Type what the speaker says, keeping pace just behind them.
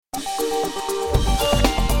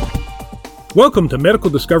Welcome to Medical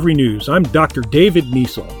Discovery News. I'm Dr. David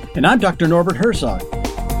Niesel. And I'm Dr. Norbert Herzog.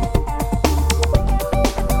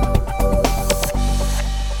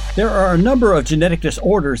 There are a number of genetic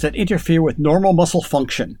disorders that interfere with normal muscle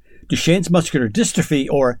function. Duchenne's muscular dystrophy,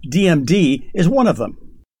 or DMD, is one of them.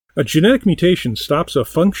 A genetic mutation stops a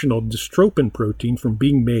functional dystrophin protein from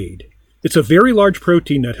being made. It's a very large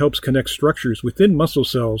protein that helps connect structures within muscle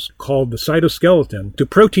cells, called the cytoskeleton, to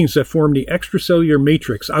proteins that form the extracellular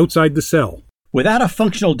matrix outside the cell. Without a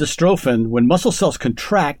functional dystrophin, when muscle cells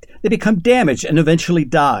contract, they become damaged and eventually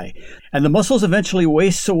die. And the muscles eventually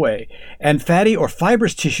waste away, and fatty or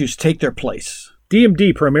fibrous tissues take their place.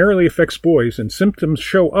 DMD primarily affects boys, and symptoms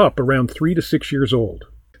show up around 3 to 6 years old.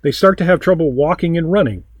 They start to have trouble walking and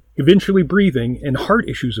running, eventually breathing, and heart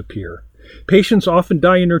issues appear. Patients often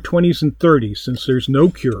die in their 20s and 30s since there's no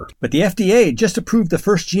cure. But the FDA just approved the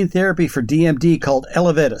first gene therapy for DMD called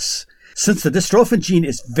Elevidys. Since the dystrophin gene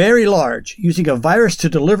is very large, using a virus to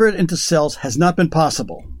deliver it into cells has not been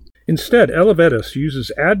possible. Instead, Elevidys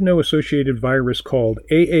uses adeno-associated virus called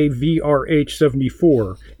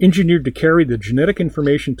AAVrh74, engineered to carry the genetic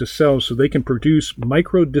information to cells so they can produce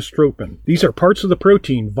microdystrophin. These are parts of the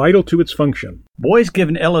protein vital to its function. Boys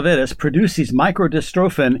given Elevidys produce these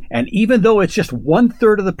microdystrophin, and even though it's just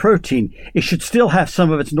 1/3 of the protein, it should still have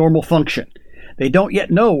some of its normal function. They don't yet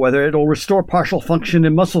know whether it will restore partial function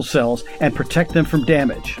in muscle cells and protect them from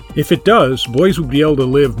damage. If it does, boys will be able to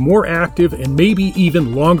live more active and maybe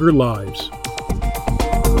even longer lives.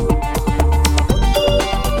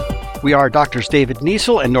 We are Drs. David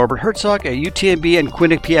Niesel and Norbert Herzog at UTMB and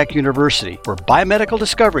Quinnipiac University, where biomedical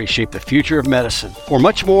discoveries shape the future of medicine. For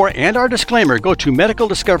much more and our disclaimer, go to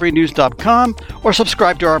medicaldiscoverynews.com or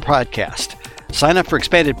subscribe to our podcast. Sign up for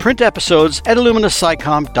expanded print episodes at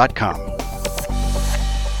illuminascicom.com.